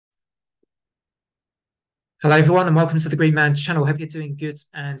Hello, everyone, and welcome to the Green Man channel. Hope you're doing good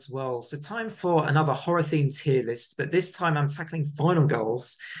and well. So, time for another horror themed tier list, but this time I'm tackling Final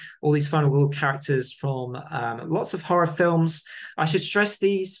Girls, all these Final Girl characters from lots of horror films. I should stress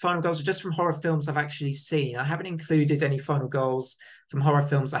these Final Girls are just from horror films I've actually seen. I haven't included any Final Girls from horror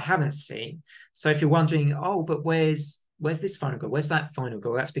films I haven't seen. So, if you're wondering, oh, but where's this Final Girl? Where's that Final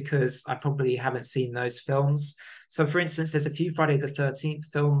Girl? That's because I probably haven't seen those films. So, for instance, there's a few Friday the 13th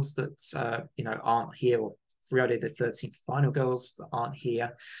films that aren't here, or Friday the 13th Final Girls that aren't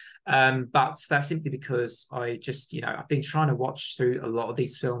here. But that's simply because I've been trying to watch through a lot of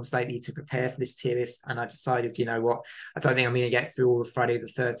these films lately to prepare for this tier list. And I decided, you know what, I don't think I'm going to get through all of Friday the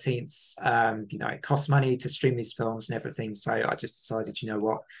 13th. It costs money to stream these films and everything. So I just decided, you know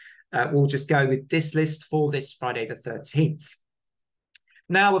what, we'll just go with this list for this Friday the 13th.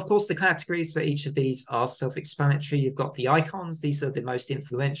 Now, of course, the categories for each of these are self-explanatory. You've got the icons. These are the most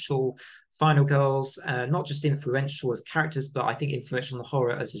influential Final Girls, not just influential as characters, but I think influential in the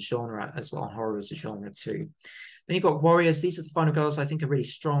horror as a genre as well, horror as a genre too. Then you've got warriors. These are the Final Girls I think are really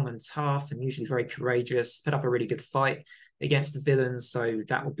strong and tough and usually very courageous, put up a really good fight against the villains. So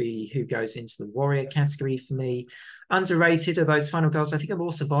that will be who goes into the warrior category for me. Underrated are those Final Girls I think are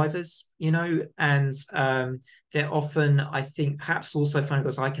more survivors, and they're often, I think, perhaps also Final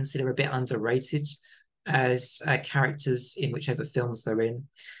Girls I consider a bit underrated as characters in whichever films they're in.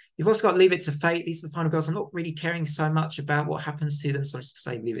 You've also got Leave It to Fate. These are the Final Girls. I'm not really caring so much about what happens to them. So I'm just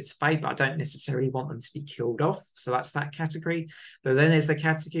going to say Leave It to Fate, but I don't necessarily want them to be killed off. So that's that category. But then there's the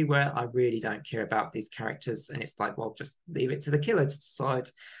category where I really don't care about these characters. And it's like, well, just leave it to the killer to decide,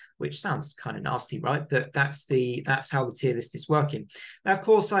 which sounds kind of nasty, right? But that's how the tier list is working. Now, of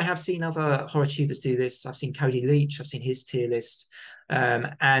course, I have seen other horror tubers do this. I've seen Cody Leach. I've seen his tier list.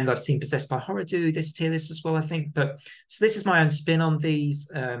 And I've seen Possessed by Horror do this tier list as well, I think. But so this is my own spin on these.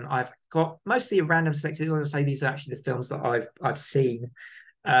 I've got mostly a random selected. As I say, these are actually the films that I've seen,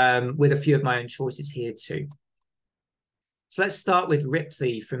 with a few of my own choices here too. So let's start with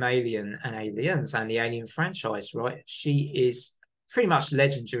Ripley from Alien and Aliens and the Alien franchise, right? She is pretty much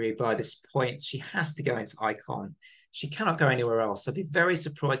legendary by this point. She has to go into icon. She cannot go anywhere else. I'd be very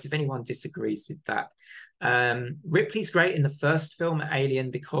surprised if anyone disagrees with that. Ripley's great in the first film,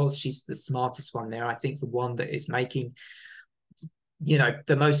 Alien, because she's the smartest one there. I think the one that is making,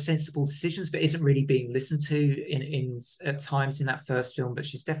 the most sensible decisions, but isn't really being listened to in at times in that first film. But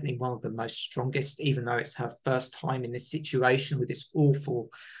she's definitely one of the most strongest, even though it's her first time in this situation with this awful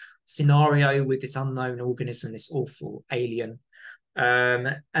scenario with this unknown organism, this awful alien.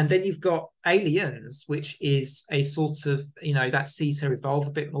 And then you've got Aliens, which is a sort of, that sees her evolve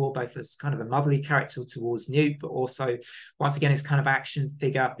a bit more, both as kind of a motherly character towards Newt, but also, once again, this kind of action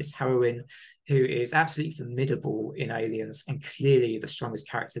figure, this heroine who is absolutely formidable in Aliens and clearly the strongest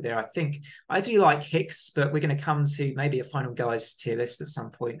character there. I think I do like Hicks, but we're going to come to maybe a Final Guys tier list at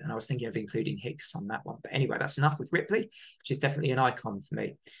some point, and I was thinking of including Hicks on that one. But anyway, that's enough with Ripley. She's definitely an icon for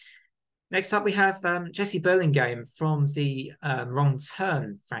me. Next up, we have Jessie Burlingame from the Wrong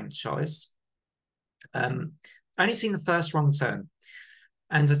Turn franchise. Only seen the first Wrong Turn,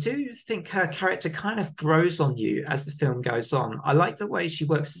 and I do think her character kind of grows on you as the film goes on. I like the way she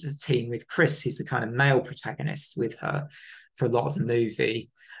works as a team with Chris, who's the kind of male protagonist with her for a lot of the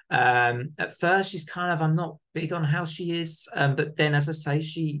movie. At first, she's kind of, I'm not big on how she is, but then, as I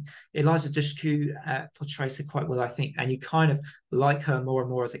say, Eliza Dushku portrays her quite well, I think, and you kind of like her more and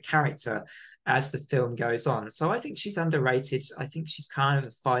more as a character as the film goes on. So I think she's underrated. I think she's kind of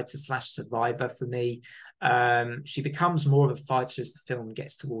a fighter slash survivor for me. She becomes more of a fighter as the film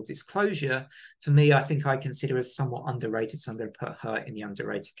gets towards its closure. For me, I think I consider her somewhat underrated, so I'm going to put her in the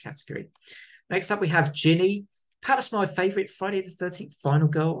underrated category. Next up, we have Ginny. Perhaps my favorite Friday the 13th Final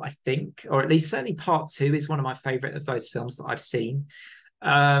Girl, I think, or at least certainly part two is one of my favorite of those films that I've seen.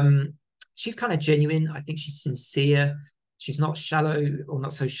 She's kind of genuine. I think she's sincere. She's not shallow, or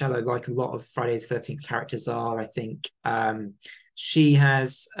not so shallow like a lot of Friday the 13th characters are, I think.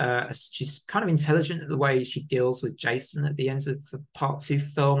 She's kind of intelligent in the way she deals with Jason at the end of the part two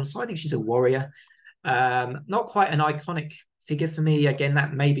film. So I think she's a warrior. Not quite an iconic figure for me. Again,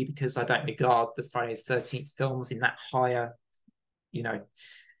 that may be because I don't regard the Friday the 13th films in that higher,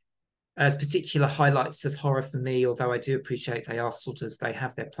 as particular highlights of horror for me, although I do appreciate they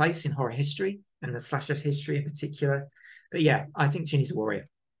have their place in horror history and the slasher history in particular. But yeah, I think Ginny's a warrior.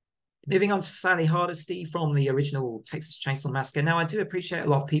 Moving on to Sally Hardesty from the original Texas Chainsaw Massacre. Now, I do appreciate a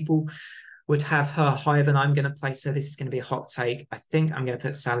lot of people would have her higher than I'm going to place her. This is going to be a hot take. I think I'm going to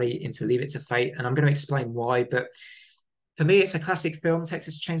put Sally into Leave It to Fate, and I'm going to explain why. But for me, it's a classic film,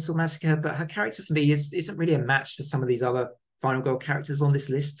 Texas Chainsaw Massacre, but her character for me isn't really a match for some of these other final girl characters on this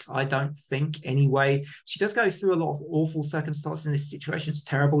list. I don't think, anyway. She does go through a lot of awful circumstances in this situation. It's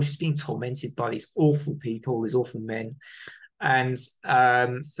terrible. She's being tormented by these awful people, these awful men. And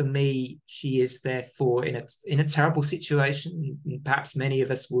for me, she is therefore in a terrible situation. Perhaps many of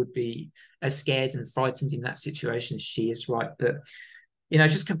us would be as scared and frightened in that situation as she is, right? But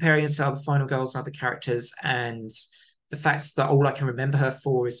just comparing it to other final girls, other characters, and the fact that all I can remember her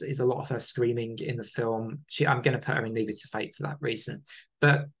for is a lot of her screaming in the film. I'm going to put her in Leave It to Fate for that reason.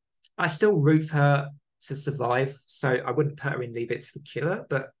 But I still root for her to survive, so I wouldn't put her in Leave It to the Killer.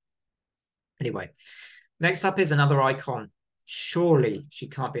 But anyway, next up is another icon. Surely she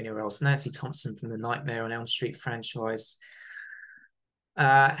can't be anywhere else. Nancy Thompson from the Nightmare on Elm Street franchise.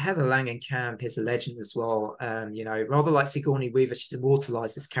 Heather Langenkamp is a legend as well. Rather like Sigourney Weaver, she's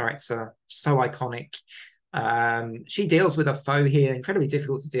immortalized this character, so iconic. She deals with a foe here, incredibly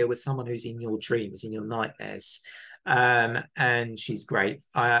difficult to deal with, someone who's in your dreams, in your nightmares. And she's great.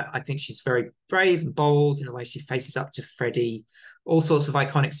 I think she's very brave and bold in the way she faces up to Freddy. All sorts of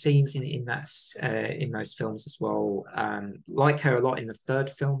iconic scenes in those films as well. Like her a lot in the third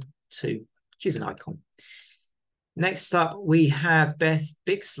film too. She's an icon. Next up, we have Beth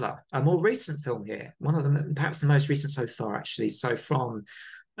Bixler, a more recent film here. One of them, perhaps the most recent so far, actually. So from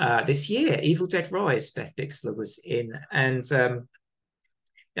this year, Evil Dead Rise, Beth Bixler was in. And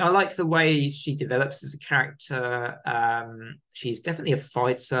I like the way she develops as a character. She's definitely a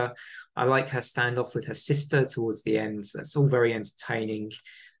fighter. I like her standoff with her sister towards the end. That's all very entertaining.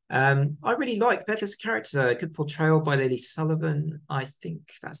 I really like Beth as a character. A good portrayal by Lily Sullivan. I think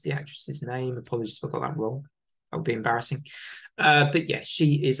that's the actress's name. Apologies if I got that wrong. That would be embarrassing. But yeah,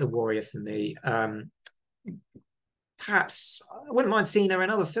 she is a warrior for me. Perhaps I wouldn't mind seeing her in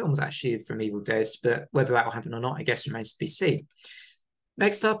other films, actually, from Evil Dead, but whether that will happen or not, I guess remains to be seen.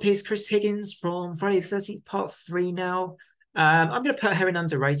 Next up is Chris Higgins from Friday the 13th, Part 3 now. I'm going to put her in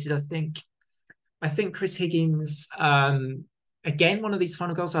underrated, I think. I think Chris Higgins, again, one of these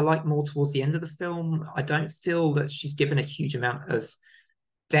final girls I like more towards the end of the film. I don't feel that she's given a huge amount of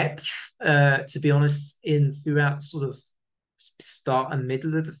depth, to be honest, throughout the sort of start and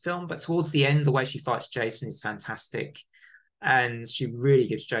middle of the film, but towards the end, the way she fights Jason is fantastic, and she really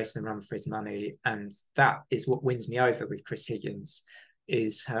gives Jason a run for his money, and that is what wins me over with Chris Higgins,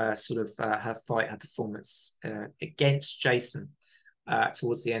 is her sort of her fight, her performance against Jason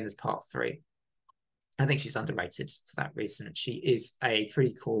towards the end of Part 3. I think she's underrated for that reason. She is a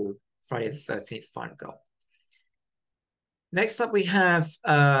pretty cool Friday the 13th final girl. Next up, we have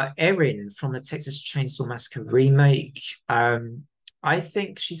Erin from the Texas Chainsaw Massacre remake. I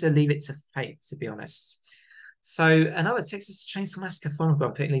think she's a Leave It to Fate, to be honest. So another Texas Chainsaw Massacre final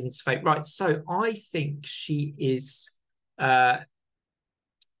girl, putting Leave It to Fate. Right, so I think she is... I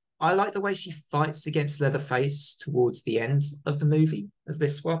like the way she fights against Leatherface towards the end of the movie, of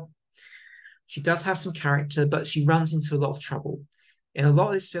this one. She does have some character, but she runs into a lot of trouble. In a lot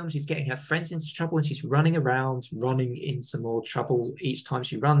of this film, she's getting her friends into trouble, and she's running around, running into more trouble each time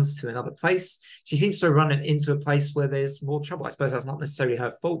she runs to another place. She seems to run into a place where there's more trouble. I suppose that's not necessarily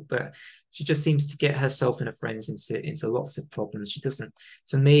her fault, but she just seems to get herself and her friends into lots of problems. She doesn't,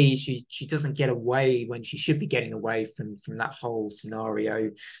 for me, she doesn't get away when she should be getting away from that whole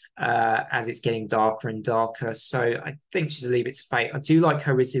scenario as it's getting darker and darker. So I think she's a Leave It to Fate. I do like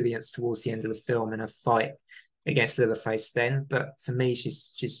her resilience towards the end of the film and her fight against Leatherface then, but for me,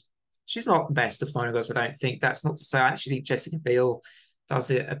 she's not the best of final girls, I don't think. That's not to say, actually, Jessica Biel does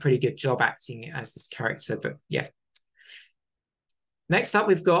a pretty good job acting as this character, but yeah. Next up,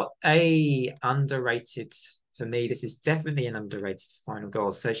 we've got a underrated, for me, this is definitely an underrated final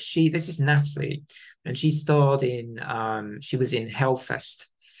girl. So this is Natalie, and she starred in, she was in Hellfest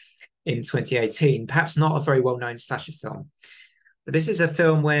in 2018, perhaps not a very well-known slasher film. But this is a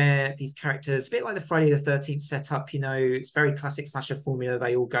film where these characters, a bit like the Friday the 13th setup, it's very classic slasher formula.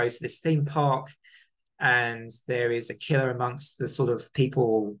 They all go to this theme park, and there is a killer amongst the sort of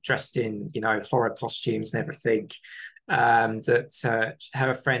people dressed in, horror costumes and everything. That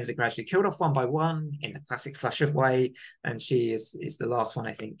her friends are gradually killed off one by one in the classic slasher way, and she is the last one,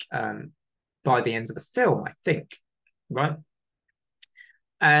 I think, by the end of the film, I think, right?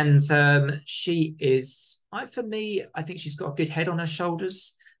 And she is, for me, I think she's got a good head on her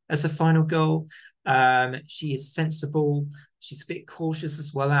shoulders as a final girl. She is sensible. She's a bit cautious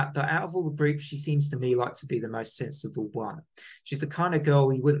as well, but out of all the groups, she seems to me like to be the most sensible one. She's the kind of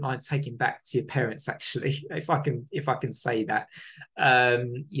girl you wouldn't mind taking back to your parents, actually, if I can say that.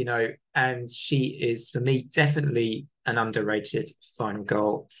 And she is, for me, definitely an underrated final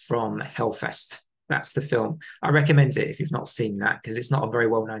girl from Hellfest. That's the film. I recommend it if you've not seen that, because it's not a very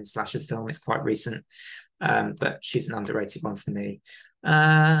well-known slasher film. It's quite recent, but she's an underrated one for me. Do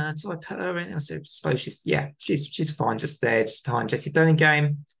I put her in? I suppose she's fine, just there, just behind Jesse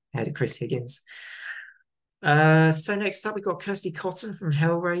Burlingame, ahead of Chris Higgins. So next up, we've got Kirsty Cotton from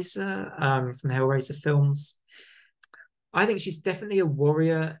Hellraiser, from the Hellraiser films. I think she's definitely a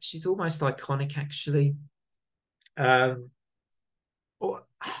warrior. She's almost iconic, actually. Or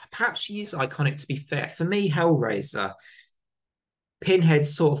perhaps she is iconic, to be fair. For me, Hellraiser,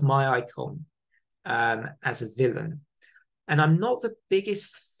 Pinhead's sort of my icon as a villain. And I'm not the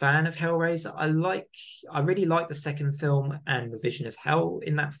biggest fan of Hellraiser. I really like the second film and the Vision of Hell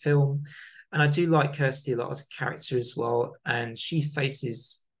in that film. And I do like Kirsty a lot as a character as well. And she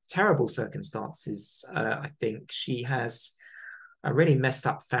faces terrible circumstances. I think she has a really messed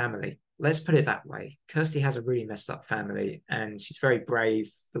up family. Let's put it that way. Kirsty has a really messed up family, and she's very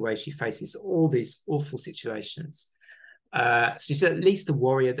brave the way she faces all these awful situations. So she's at least a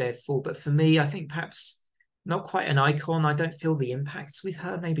warrior, therefore. But for me, I think perhaps not quite an icon. I don't feel the impacts with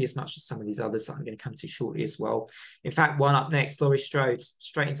her, maybe as much as some of these others that I'm going to come to shortly as well. In fact, one up next, Laurie Strode,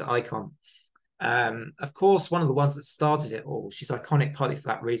 straight into icon. Of course, one of the ones that started it all. She's iconic partly for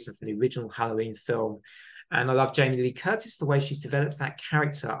that reason, from the original Halloween film. And I love Jamie Lee Curtis, the way she's developed that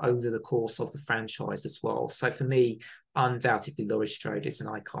character over the course of the franchise as well. So for me, undoubtedly, Laurie Strode is an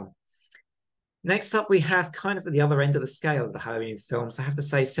icon. Next up, we have kind of at the other end of the scale of the Halloween films. I have to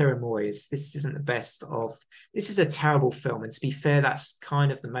say, Sarah Moyes. This isn't the best of. This is a terrible film, and to be fair, that's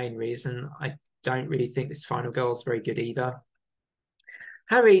kind of the main reason. I don't really think this Final Girl is very good either.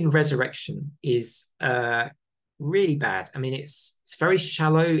 Halloween Resurrection is really bad. I mean, it's very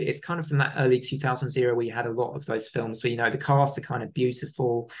shallow. It's kind of from that early 2000s era where you had a lot of those films where, the cast are kind of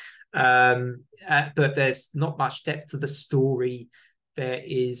beautiful, but there's not much depth to the story. There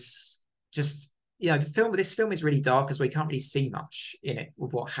is just, this film is really dark as we can't really see much in it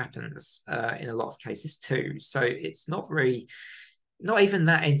with what happens in a lot of cases too. So it's not even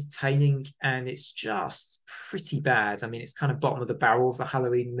that entertaining, and it's just pretty bad. I mean, it's kind of bottom of the barrel of the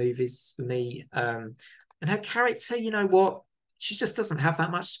Halloween movies for me. And her character, you know what? She just doesn't have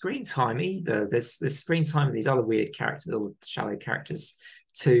that much screen time either. There's screen time with these other weird characters, or shallow characters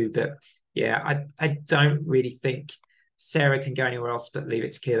too. But yeah, I don't really think Sarah can go anywhere else but leave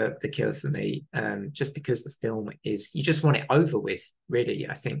it to the killer for me. Just because the film is, you just want it over with, really.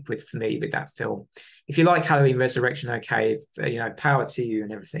 I think for me with that film. If you like Halloween Resurrection, okay, power to you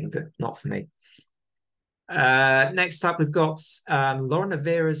and everything, but not for me. Next up, we've got Lauren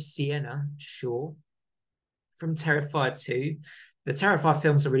Rivera's Sienna Shaw from Terrifier 2. The Terrifier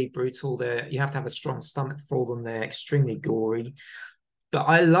films are really brutal. You have to have a strong stomach for them. They're extremely gory. But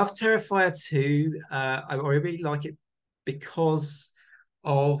I love Terrifier 2. I really like it because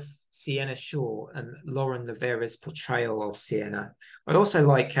of Sienna Shaw and Lauren Rivera's portrayal of Sienna. I also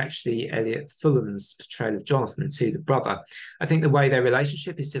like, actually, Elliot Fulham's portrayal of Jonathan too, the brother. I think the way their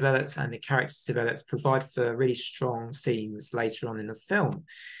relationship is developed and the characters developed provide for really strong scenes later on in the film.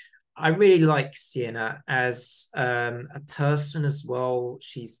 I really like Sienna as a person as well.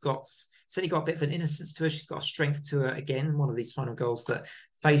 She's certainly got a bit of an innocence to her. She's got a strength to her. Again, one of these final girls that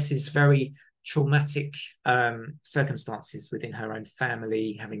faces very traumatic circumstances within her own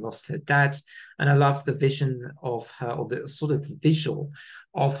family, having lost her dad. And I love the vision of her, or the sort of visual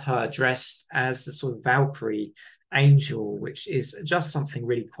of her dressed as a sort of Valkyrie angel, which is just something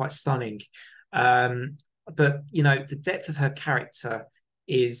really quite stunning. But the depth of her character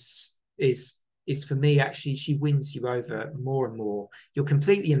is for me, actually, she wins you over more and more. You're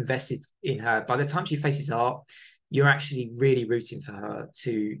completely invested in her. By the time she faces Art, you're actually really rooting for her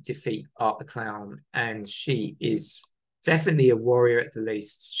to defeat Art the Clown, and she is definitely a warrior at the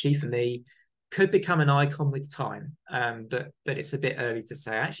least. She, for me, could become an icon with time, but it's a bit early to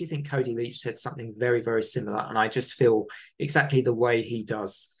say. I actually think Cody Leach said something very, very similar, and I just feel exactly the way he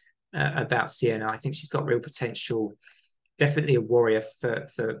does about Sienna. I think she's got real potential. Definitely a warrior for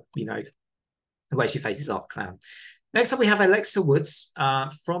the way she faces Art the Clown. Next up, we have Alexa Woods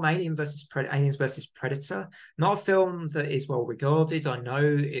from Aliens versus Predator. Not a film that is well regarded. I know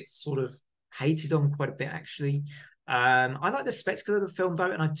it's sort of hated on quite a bit, actually. I like the spectacle of the film,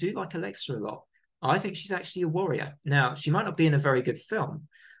 though, and I do like Alexa a lot. I think she's actually a warrior. Now, she might not be in a very good film,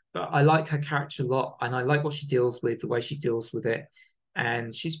 but I like her character a lot, and I like what she deals with, the way she deals with it.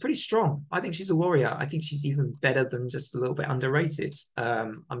 And she's pretty strong. I think she's a warrior. I think she's even better than just a little bit underrated.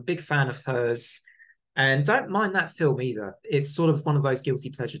 I'm a big fan of hers. And don't mind that film either. It's sort of one of those guilty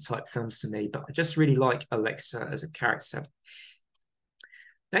pleasure type films to me, but I just really like Alexa as a character.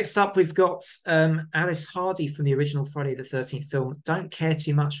 Next up, we've got Alice Hardy from the original Friday the 13th film. Don't care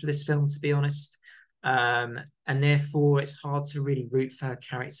too much for this film, to be honest. And therefore it's hard to really root for her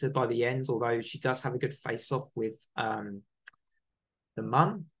character by the end, although she does have a good face-off with the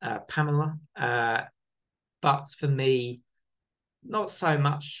mum, Pamela. But for me, not so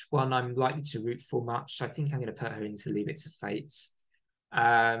much one I'm likely to root for much. I think I'm going to put her into Leave It to Fate.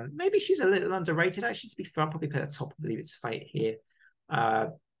 Maybe she's a little underrated, actually, to be fair. I'll probably put her top of Leave It to Fate here.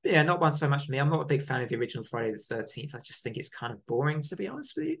 Yeah, not one so much for me. I'm not a big fan of the original Friday the 13th. I just think it's kind of boring, to be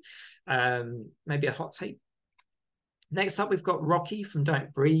honest with you. Maybe a hot take. Next up, we've got Rocky from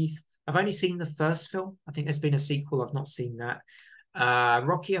Don't Breathe. I've only seen the first film. I think there's been a sequel. I've not seen that.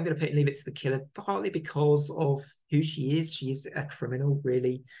 Rocky, I'm going to put Leave It to the Killer, partly because of who she is. She is a criminal,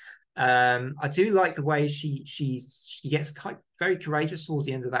 really. I do like the way she gets very courageous towards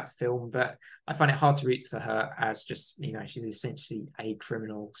the end of that film, but I find it hard to root for her as just, she's essentially a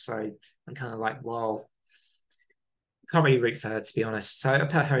criminal. So I'm kind of like, well, can't really root for her, to be honest. So I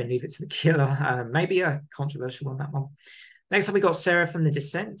put her in Leave It to the Killer. Maybe a controversial one, that one. Next up, we got Sarah from The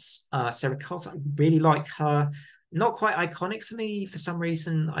Descent. Sarah Cox, I really like her. Not quite iconic for me for some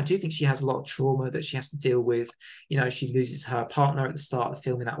reason. I do think she has a lot of trauma that she has to deal with. She loses her partner at the start of the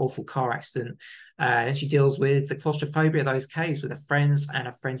film in that awful car accident. And she deals with the claustrophobia of those caves with her friends, and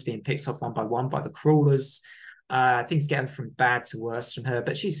her friends being picked off one by the crawlers. Things get from bad to worse from her,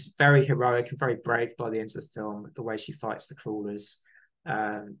 but she's very heroic and very brave by the end of the film. The way she fights the crawlers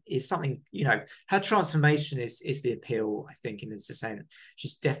is something, her transformation is the appeal, I think, in The Descent.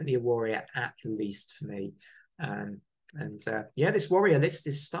 She's definitely a warrior at the least for me. This warrior list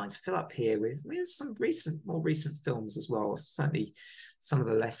is starting to fill up here with some more recent films as well. Certainly some of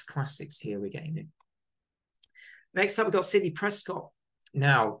the less classics here we're getting in. Next up, we've got Sidney Prescott.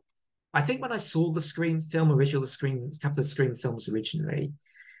 Now, I think when I saw the Scream film, a couple of Scream films originally,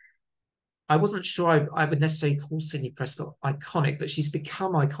 I wasn't sure I would necessarily call Sidney Prescott iconic, but she's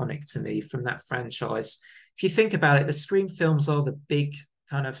become iconic to me from that franchise. If you think about it, the Scream films are the big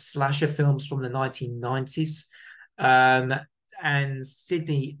kind of slasher films from the 1990s. And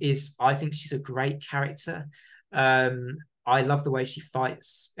Sidney I think she's a great character. I love the way she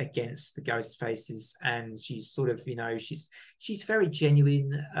fights against the ghost faces, and she's sort of, she's very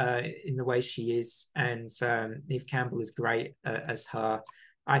genuine in the way she is. And Neve Campbell is great as her.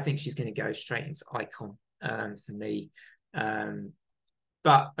 I think she's going to go straight into icon for me.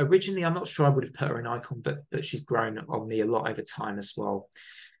 But originally, I'm not sure I would have put her in icon, but she's grown on me a lot over time as well.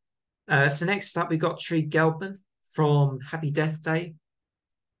 So next up, we've got Tree Gelbman from Happy Death Day.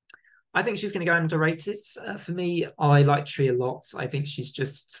 I think she's going to go underrated. For me, I like Tree a lot. I think she's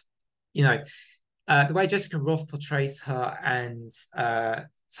just, the way Jessica Roth portrays her and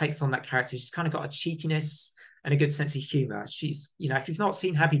takes on that character, she's kind of got a cheekiness and a good sense of humor. She's, if you've not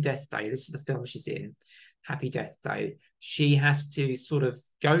seen Happy Death Day, this is the film she's in, Happy Death Day. She has to sort of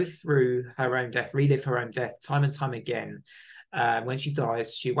go through her own death, relive her own death time and time again. When she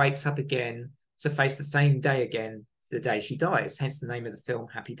dies, she wakes up again to face the same day again, the day she dies, hence the name of the film,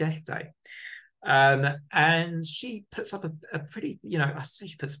 Happy Death Day. And she puts up a pretty, I'd say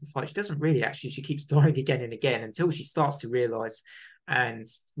she puts up a fight. She doesn't really, actually. She keeps dying again and again until she starts to realize and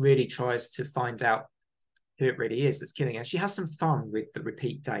really tries to find out who it really is that's killing her. She has some fun with the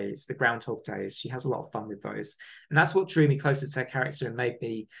repeat days, the Groundhog Days. She has a lot of fun with those. And that's what drew me closer to her character and made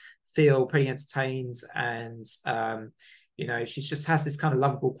me feel pretty entertained. And, she just has this kind of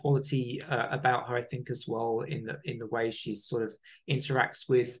lovable quality about her, I think, as well, in the way she sort of interacts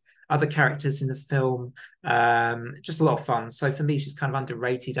with other characters in the film. Just a lot of fun. So for me, she's kind of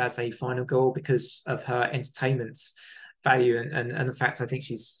underrated as a final girl because of her entertainment value and the fact I think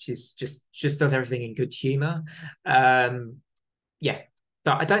she's just does everything in good humor. But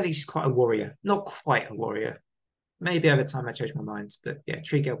I don't think she's quite a warrior. Not quite a warrior. Maybe over time I changed my mind, but yeah,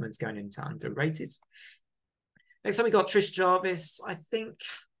 Tree Gelbman's going into underrated. Next time we got Trish Jarvis. I think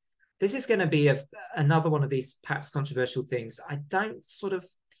this is going to be another one of these perhaps controversial things. I don't sort of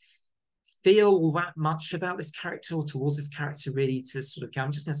feel that much about this character or towards this character really to sort of go.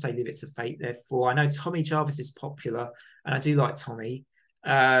 I'm just going to say Leave It to Fate, therefore. I know Tommy Jarvis is popular, and I do like Tommy.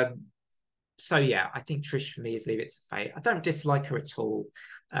 So yeah, I think Trish for me is Leave It to Fate. I don't dislike her at all.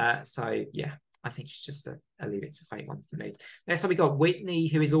 So yeah, I think she's just a Leave It to Fate one for me. Next time we got Whitney,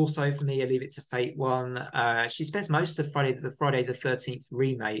 who is also for me a Leave It to Fate one. She spends most of Friday the 13th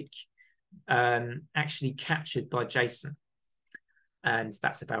remake actually captured by Jason. And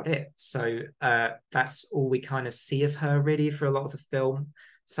that's about it. So that's all we kind of see of her really for a lot of the film.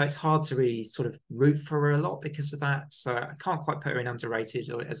 So it's hard to really sort of root for her a lot because of that. So I can't quite put her in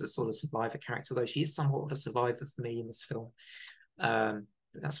underrated or as a sort of survivor character, though she is somewhat of a survivor for me in this film.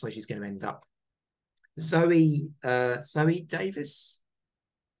 That's where she's going to end up. Zoe Davis.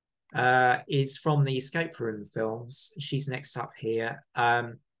 is from the Escape Room films. She's next up here.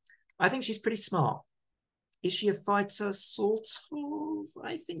 I think she's pretty smart. Is she a fighter? Sort of.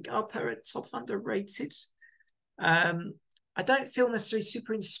 I think I'll put her at top underrated. Um, I don't feel necessarily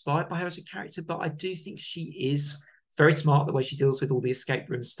super inspired by her as a character, but I do think she is very smart the way she deals with all the escape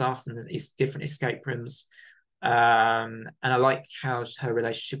room stuff and the different escape rooms. And I like how her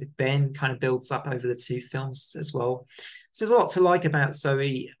relationship with Ben kind of builds up over the two films as well. So there's a lot to like about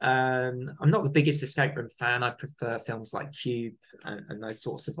Zoe. I'm not the biggest escape room fan. I prefer films like Cube and those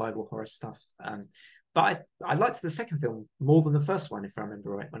sort of survival horror stuff. But I liked the second film more than the first one, if I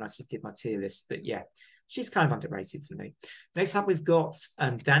remember right, when I did my tier list. But yeah, she's kind of underrated for me. Next up, we've got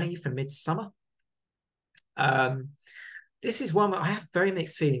Danny from Midsommar. This is one where I have very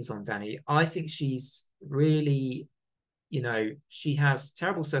mixed feelings on Danny. I think she's really, she has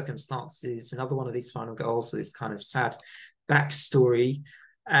terrible circumstances. Another one of these final girls with this kind of sad backstory.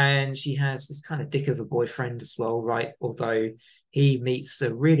 And she has this kind of dick of a boyfriend as well, right? Although he meets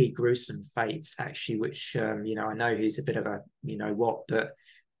a really gruesome fate, actually, which, I know he's a bit of a, but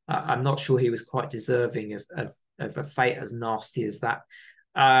I'm not sure he was quite deserving of a fate as nasty as that.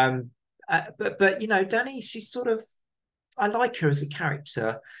 But Danny, she's sort of, I like her as a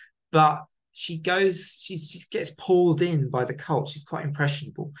character, but she gets pulled in by the cult. She's quite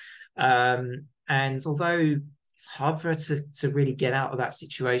impressionable. And although it's hard for her to really get out of that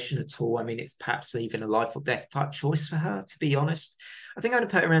situation at all, I mean, it's perhaps even a life or death type choice for her, to be honest. I think I'm going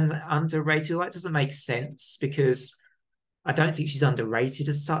to put her in underrated. That doesn't make sense because I don't think she's underrated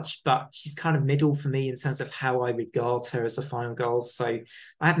as such, but she's kind of middle for me in terms of how I regard her as a final girl. So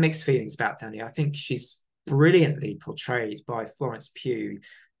I have mixed feelings about Danny. I think she's brilliantly portrayed by Florence Pugh,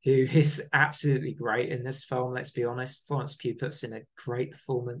 who is absolutely great in this film. Let's be honest, Florence Pugh puts in a great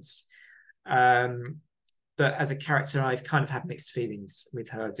performance. But as a character, I've kind of had mixed feelings with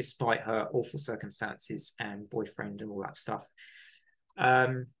her, despite her awful circumstances and boyfriend and all that stuff.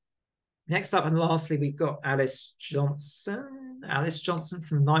 Next up and lastly, we've got Alice Johnson. Alice Johnson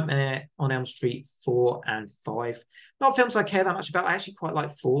from Nightmare on Elm Street 4 and 5. Not films I care that much about. I actually quite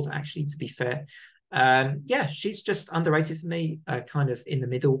like 4, actually, to be fair. Yeah, she's just underrated for me, kind of in the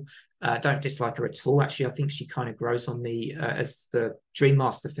middle. Don't dislike her at all. Actually, I think she kind of grows on me as the Dream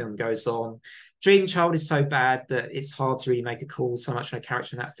Master film goes on. Dream Child is so bad that it's hard to really make a call so much on a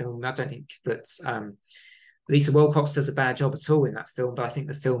character in that film. I don't think that Lisa Wilcox does a bad job at all in that film, but I think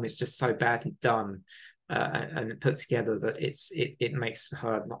the film is just so badly done and put together that it makes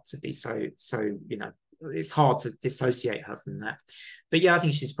her not to be so it's hard to dissociate her from that. But yeah, I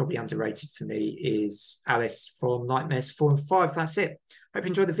think she's probably underrated for me is Alice from Nightmares 4 and 5. That's it. Hope you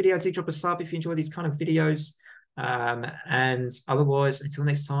enjoyed the video. Do drop a sub if you enjoy these kind of videos. And otherwise, until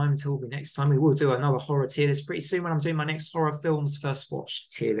next time, we will do another horror tier list pretty soon when I'm doing my next horror films first watch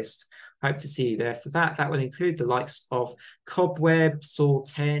tier list. Hope to see you there for that. That will include the likes of Cobweb, Saw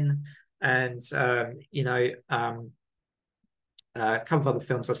 10, and a couple of other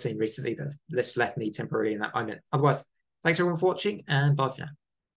films I've seen recently that left me temporarily in that moment. Otherwise, thanks everyone for watching and bye for now.